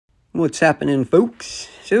What's happening, folks?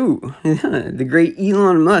 So, the great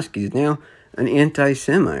Elon Musk is now an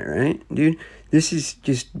anti-Semite, right? Dude, this is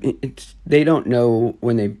just, they don't know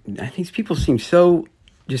when these people seem so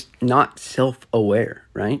just not self-aware,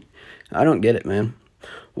 right? I don't get it, man.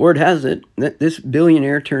 Word has it that this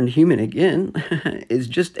billionaire turned human again is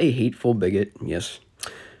just a hateful bigot, yes.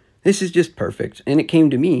 This is just perfect, and it came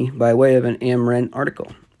to me by way of an Amren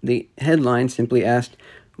article. The headline simply asked,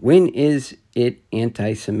 "When is it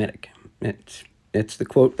anti-Semitic?" It's the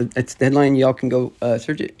quote. It's the headline. Y'all can go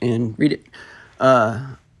search it and read it.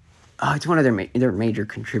 It's one of their major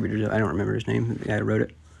contributors. I don't remember his name. The guy who wrote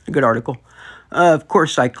it. A good article. Of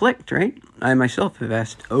course, I clicked, right? I myself have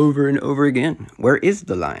asked over and over again, where is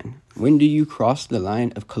the line? When do you cross the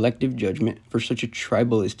line of collective judgment for such a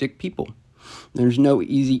tribalistic people? There's no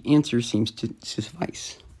easy answer seems to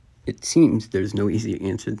suffice. It seems there's no easy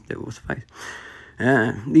answer that will suffice.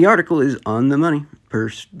 The article is on the money, per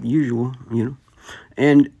usual,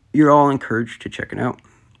 and you're all encouraged to check it out.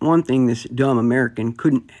 One thing this dumb American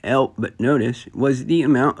couldn't help but notice was the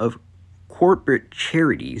amount of corporate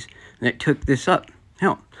charities that took this up.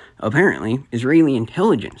 Hell, apparently, Israeli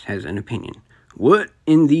intelligence has an opinion. What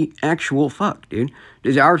in the actual fuck, dude?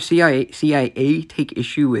 Does our CIA take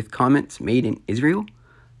issue with comments made in Israel?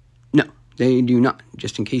 No, they do not.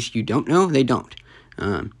 Just in case you don't know, they don't.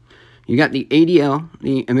 You got the ADL,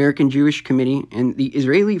 the American Jewish Committee, and the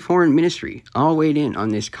Israeli Foreign Ministry all weighed in on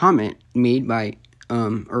this comment made by,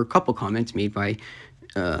 or a couple comments made by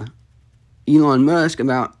Elon Musk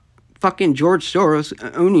about fucking George Soros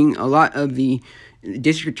owning a lot of the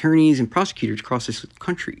district attorneys and prosecutors across this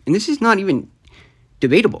country. And this is not even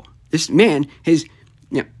debatable. This man has...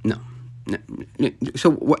 No.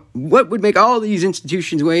 So what would make all these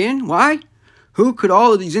institutions weigh in? Why? Who could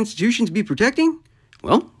all of these institutions be protecting?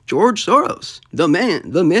 Well, George Soros. The man,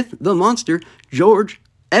 the myth, the monster, George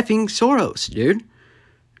effing Soros, dude.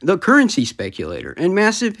 The currency speculator and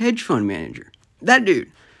massive hedge fund manager. That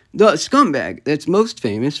dude. The scumbag that's most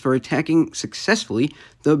famous for attacking successfully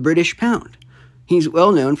the British pound. He's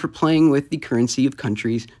well known for playing with the currency of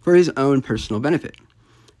countries for his own personal benefit.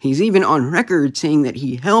 He's even on record saying that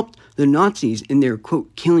he helped the Nazis in their,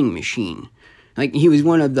 quote, killing machine. Like, he was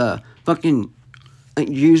one of the fucking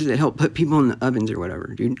Jews that helped put people in the ovens or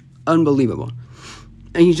whatever, dude. Unbelievable.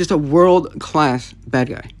 And he's just a world-class bad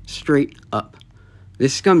guy. Straight up.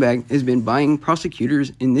 This scumbag has been buying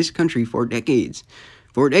prosecutors in this country for decades.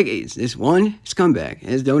 For decades, this one scumbag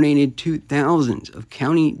has donated to thousands of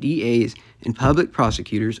county DAs and public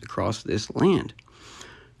prosecutors across this land.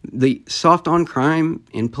 The soft on crime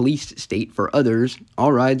and police state for others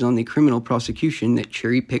all rides on the criminal prosecution that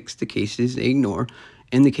cherry picks the cases they ignore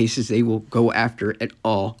and the cases they will go after at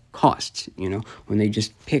all costs. When they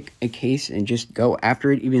just pick a case and just go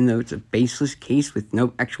after it, even though it's a baseless case with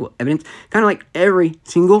no actual evidence, kind of like every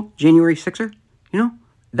single January 6er,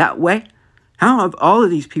 that way. How have all of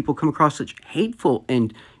these people come across such hateful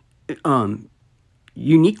and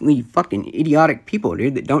uniquely fucking idiotic people,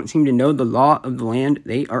 dude, that don't seem to know the law of the land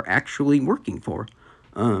they are actually working for?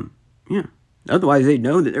 Otherwise, they'd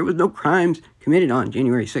know that there was no crimes committed on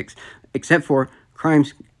January 6th, except for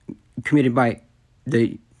crimes committed by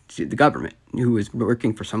the government who was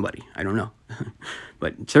working for somebody. I don't know.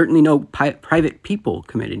 But certainly no private people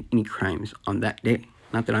committed any crimes on that day.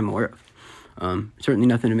 Not that I'm aware of. Certainly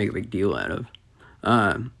nothing to make a big deal out of.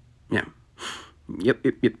 Yep.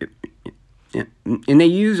 And they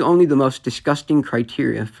use only the most disgusting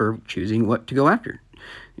criteria for choosing what to go after.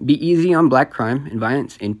 Be easy on black crime and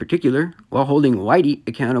violence in particular, while holding whitey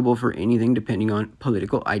accountable for anything depending on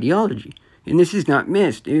political ideology. And this is not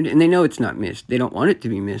missed, dude. And they know it's not missed. They don't want it to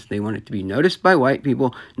be missed. They want it to be noticed by white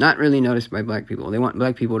people, not really noticed by black people. They want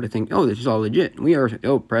black people to think, oh, this is all legit. We are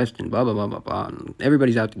oppressed and blah, blah, blah, blah, blah. And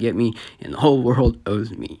everybody's out to get me, and the whole world owes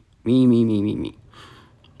me. Me.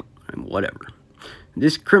 And whatever.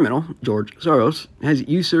 This criminal, George Soros, has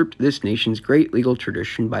usurped this nation's great legal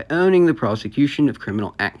tradition by owning the prosecution of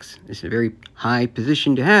criminal acts. This is a very high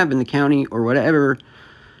position to have in the county or whatever.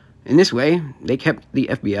 In this way, they kept the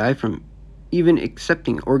FBI from even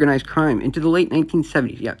accepting organized crime into the late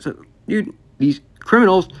 1970s. Yeah, so, dude, these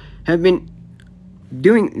criminals have been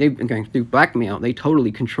they've been going through blackmail. They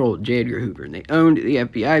totally controlled J. Edgar Hoover. They owned the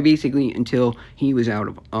FBI, basically, until he was out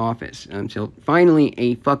of office. Until finally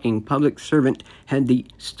a fucking public servant had the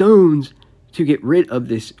stones to get rid of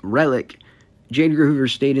this relic. J. Edgar Hoover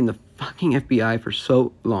stayed in the fucking FBI for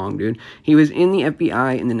so long, dude. He was in the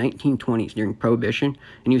FBI in the 1920s during Prohibition,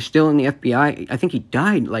 and he was still in the FBI. I think he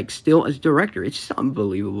died, still as director. It's just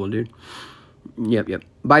unbelievable, dude. Yep.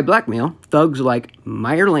 By blackmail, thugs like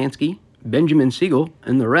Meyer Lansky, Benjamin Siegel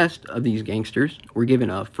and the rest of these gangsters were given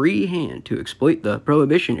a free hand to exploit the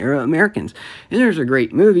Prohibition era Americans. And there's a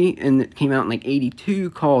great movie and it came out in like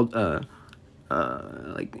 '82 called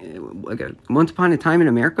like a Once Upon a Time in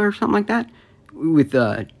America or something like that, with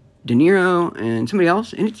De Niro and somebody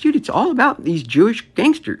else. And it's all about these Jewish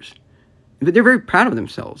gangsters. But they're very proud of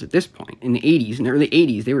themselves at this point. In the '80s, in the early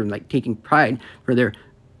 '80s, they were like taking pride for their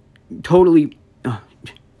totally,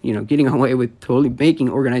 getting away with totally making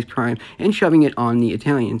organized crime and shoving it on the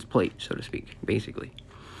Italians' plate, so to speak, basically.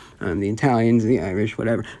 The Italians, the Irish,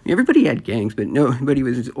 whatever. Everybody had gangs, but nobody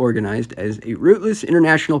was as organized as a rootless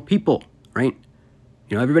international people, right?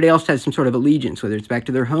 Everybody else has some sort of allegiance, whether it's back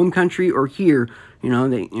to their home country or here,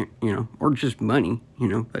 or just money,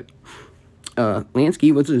 but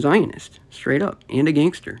Lansky was a Zionist, straight up, and a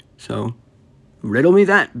gangster. So, riddle me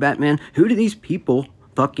that, Batman. Who do these people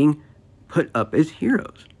fucking put up as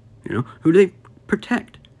heroes? Who do they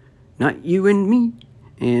protect? Not you and me,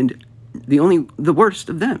 and the worst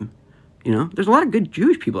of them. There's a lot of good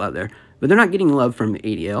Jewish people out there, but they're not getting love from the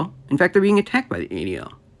ADL. In fact, they're being attacked by the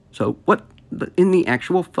ADL. So what in the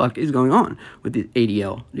actual fuck is going on with the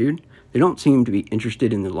ADL, dude? They don't seem to be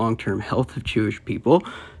interested in the long-term health of Jewish people.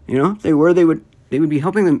 If they were, they would be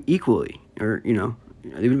helping them equally, or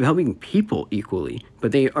they would be helping people equally.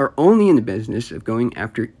 But they are only in the business of going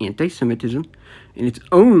after anti-Semitism, and it's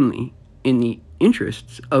only in the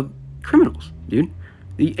interests of criminals, dude.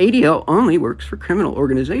 The ADL only works for criminal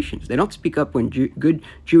organizations. They don't speak up when good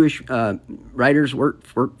Jewish writers work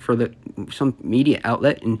for some media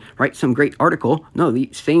outlet and write some great article. No, the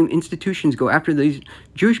same institutions go after these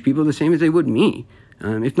Jewish people the same as they would me,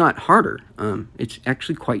 if not harder. It's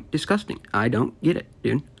actually quite disgusting. I don't get it,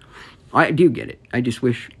 dude. I do get it. I just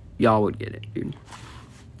wish y'all would get it, dude.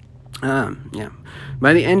 Yeah.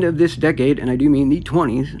 By the end of this decade, and I do mean the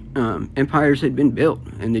 20s, empires had been built,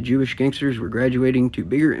 and the Jewish gangsters were graduating to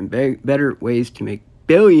bigger and better ways to make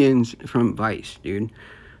billions from vice, dude.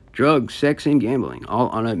 Drugs, sex, and gambling, all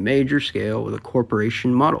on a major scale with a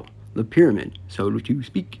corporation model. The pyramid, so to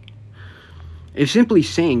speak. If simply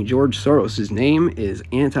saying George Soros' name is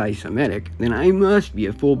anti-Semitic, then I must be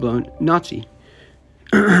a full-blown Nazi.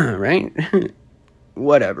 Right?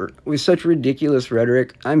 Whatever. With such ridiculous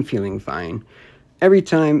rhetoric, I'm feeling fine. Every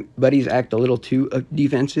time buddies act a little too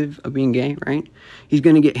defensive of being gay, right? He's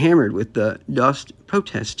going to get hammered with the dust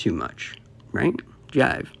protest too much, right?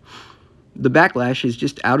 Jive. The backlash is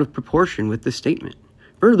just out of proportion with the statement.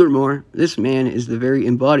 Furthermore, this man is the very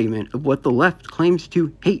embodiment of what the left claims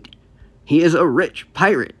to hate. He is a rich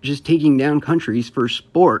pirate just taking down countries for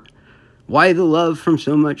sport. Why the love from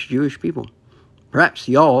so much Jewish people? Perhaps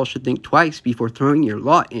y'all should think twice before throwing your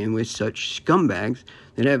lot in with such scumbags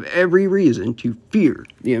that have every reason to fear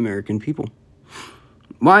the American people.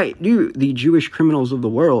 Why do the Jewish criminals of the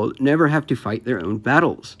world never have to fight their own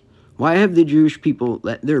battles? Why have the Jewish people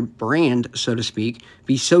let their brand, so to speak,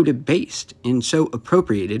 be so debased and so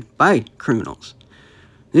appropriated by criminals?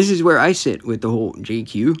 This is where I sit with the whole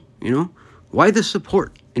JQ, Why the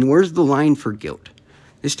support, and where's the line for guilt?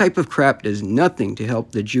 This type of crap does nothing to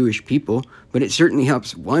help the Jewish people, but it certainly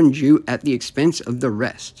helps one Jew at the expense of the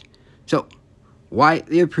rest. So, why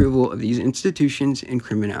the approval of these institutions and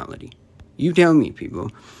criminality? You tell me,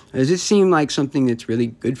 people. Does this seem like something that's really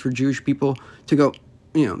good for Jewish people to go,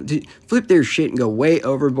 to flip their shit and go way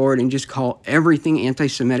overboard and just call everything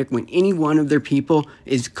anti-Semitic when any one of their people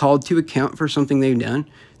is called to account for something they've done?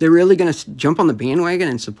 They're really going to jump on the bandwagon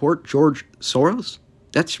and support George Soros?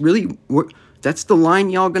 That's the line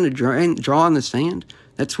y'all going to draw in the sand?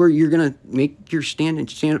 That's where you're going to make your stand and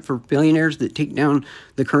stand up for billionaires that take down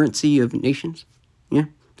the currency of nations? Yeah?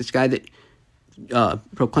 This guy that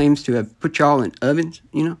proclaims to have put y'all in ovens,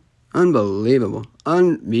 Unbelievable.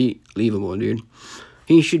 Unbelievable, dude.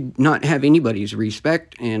 He should not have anybody's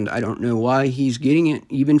respect, and I don't know why he's getting it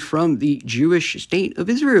even from the Jewish state of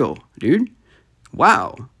Israel, dude.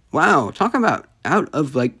 Wow. Talk about out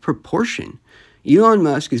of, proportion. Elon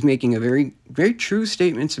Musk is making a very, very true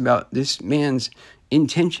statements about this man's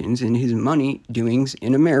intentions and his money doings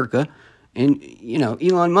in America. And,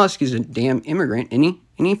 Elon Musk is a damn immigrant, isn't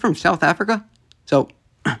he from South Africa? So,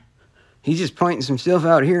 he's just pointing some stuff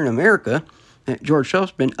out here in America that George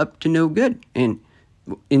Soros's been up to no good. And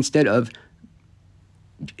instead of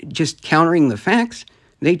just countering the facts,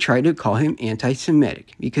 they try to call him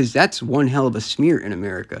anti-Semitic, because that's one hell of a smear in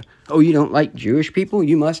America. Oh, you don't like Jewish people?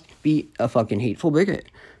 You must be a fucking hateful bigot.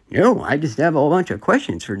 No, I just have a whole bunch of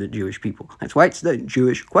questions for the Jewish people. That's why it's the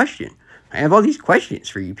Jewish question. I have all these questions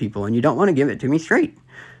for you people, and you don't want to give it to me straight.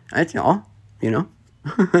 That's all,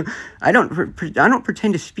 I don't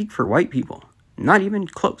pretend to speak for white people. Not even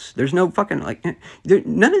close. There's no fucking, like,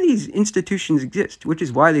 none of these institutions exist, which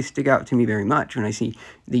is why they stick out to me very much when I see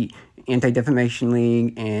the Anti-Defamation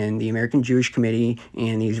League and the American Jewish Committee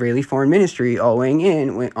and the Israeli Foreign Ministry all weighing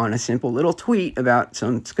in on a simple little tweet about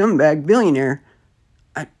some scumbag billionaire.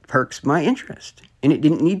 It perks my interest. And it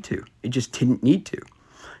didn't need to. It just didn't need to.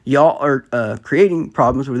 Y'all are creating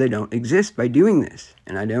problems where they don't exist by doing this.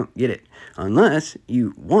 And I don't get it. Unless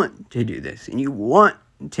you want to do this. And you want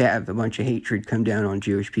to have a bunch of hatred come down on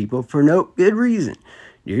Jewish people for no good reason,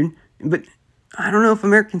 dude. But I don't know if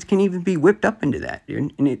Americans can even be whipped up into that,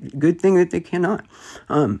 dude. And good thing that they cannot.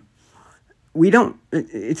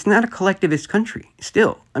 It's not a collectivist country,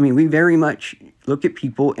 still. I mean, we very much look at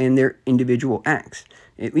people and their individual acts.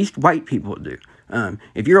 At least white people do.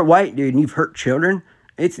 If you're a white dude and you've hurt children,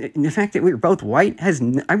 it's the fact that we're both white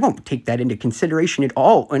I won't take that into consideration at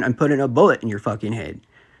all when I'm putting a bullet in your fucking head.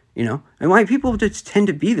 You know? And white people just tend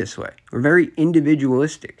to be this way. We're very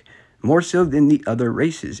individualistic. More so than the other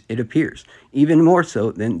races, it appears. Even more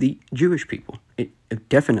so than the Jewish people. It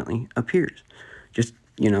definitely appears. Just,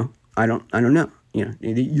 I don't know.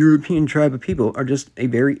 The European tribe of people are just a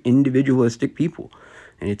very individualistic people.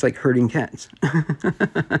 And it's like herding cats.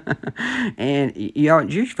 And y'all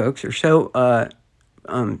Jewish folks are so,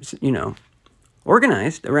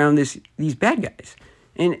 organized around these bad guys.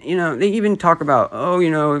 And, they even talk about,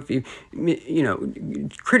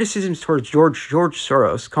 criticisms towards George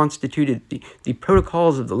Soros constituted the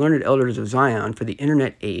protocols of the learned elders of Zion for the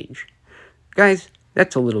internet age. Guys,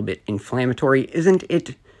 that's a little bit inflammatory, isn't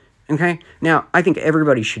it? Okay? Now, I think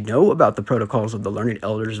everybody should know about the protocols of the learned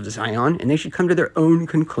elders of Zion, and they should come to their own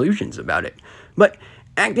conclusions about it. But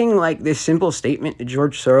acting like this simple statement that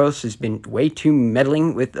George Soros has been way too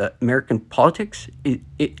meddling with American politics,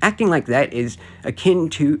 acting like that is akin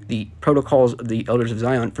to the protocols of the elders of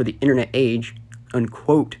Zion for the internet age,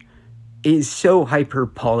 unquote, is so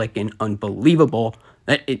hyperbolic and unbelievable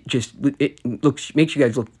that makes you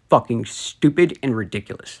guys look fucking stupid and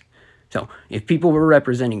ridiculous. So, if people were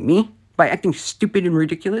representing me by acting stupid and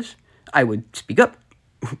ridiculous, I would speak up.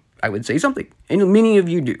 I would say something. And many of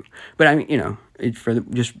you do. But I mean, it's for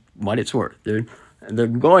just what it's worth. The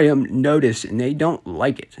Goyim notice, and they don't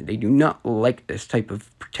like it. They do not like this type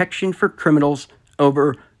of protection for criminals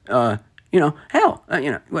over, however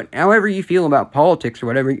you feel about politics or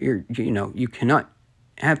whatever, you cannot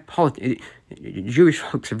have politics. Jewish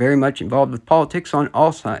folks are very much involved with politics on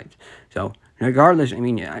all sides. So, regardless, I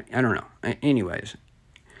don't know. Anyways,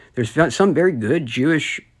 there's some very good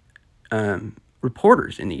Jewish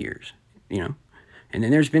reporters in the years, and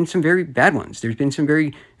then there's been some very bad ones. There's been some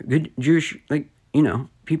very good Jewish,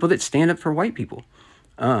 people that stand up for white people.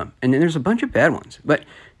 And then there's a bunch of bad ones. But,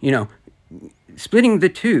 splitting the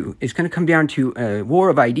two is going to come down to a war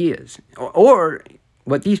of ideas. Or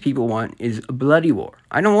what these people want is a bloody war.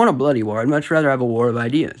 I don't want a bloody war. I'd much rather have a war of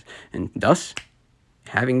ideas. And thus,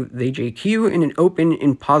 having the JQ in an open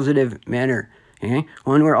and positive manner. Okay?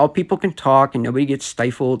 One where all people can talk and nobody gets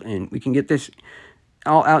stifled and we can get this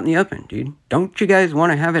all out in the open, dude. Don't you guys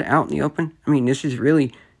want to have it out in the open? I mean, this is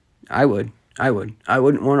really, I wouldn't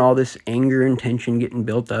want all this anger and tension getting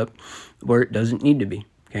built up where it doesn't need to be,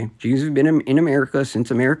 okay? Jews have been in America since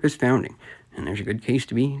America's founding, and there's a good case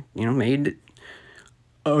to be, made that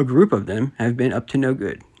a group of them have been up to no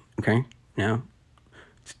good, okay? Now,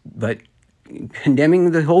 but condemning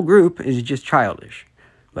the whole group is just childish.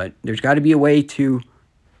 But there's got to be a way to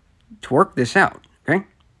work this out, okay?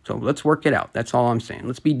 So let's work it out. That's all I'm saying.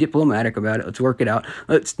 Let's be diplomatic about it. Let's work it out.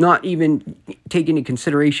 Let's not even take into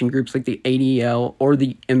consideration groups like the ADL or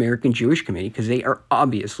the American Jewish Committee, because they are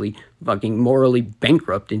obviously fucking morally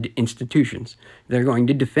bankrupt institutions. They're going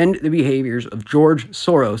to defend the behaviors of George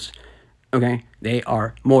Soros, okay? They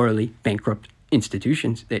are morally bankrupt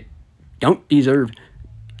institutions that don't deserve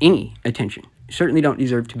any attention. Certainly don't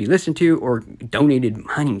deserve to be listened to or donated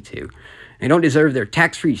money to. They don't deserve their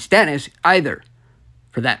tax-free status either,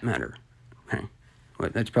 for that matter. Okay, well,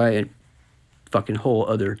 that's probably a fucking whole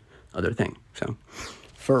other thing. So,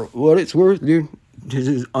 for what it's worth, dude, this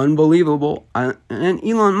is unbelievable. And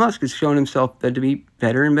Elon Musk has shown himself to be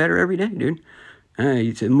better and better every day, dude.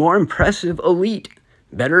 He's a more impressive elite,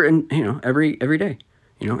 better and every day.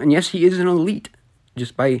 And yes, he is an elite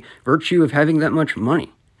just by virtue of having that much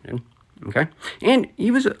money, dude. Okay, and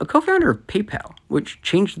he was a co-founder of PayPal, which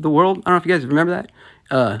changed the world. I don't know if you guys remember that.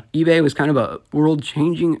 eBay was kind of a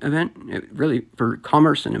world-changing event. Really, for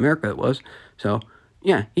commerce in America, it was. So,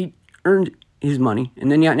 yeah, he earned his money,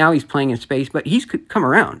 and then now he's playing in space, but he's come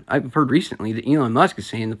around. I've heard recently that Elon Musk is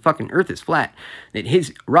saying the fucking Earth is flat, that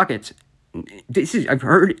his rockets this is, I've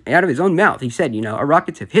heard out of his own mouth. He said, you know, our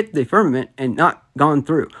rockets have hit the firmament and not gone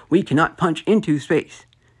through. We cannot punch into space.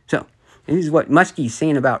 So this is what Muskie's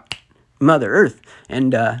saying about Mother Earth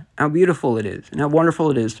and how beautiful it is and how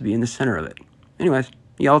wonderful it is to be in the center of it. Anyways,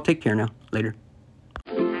 y'all take care now. Later.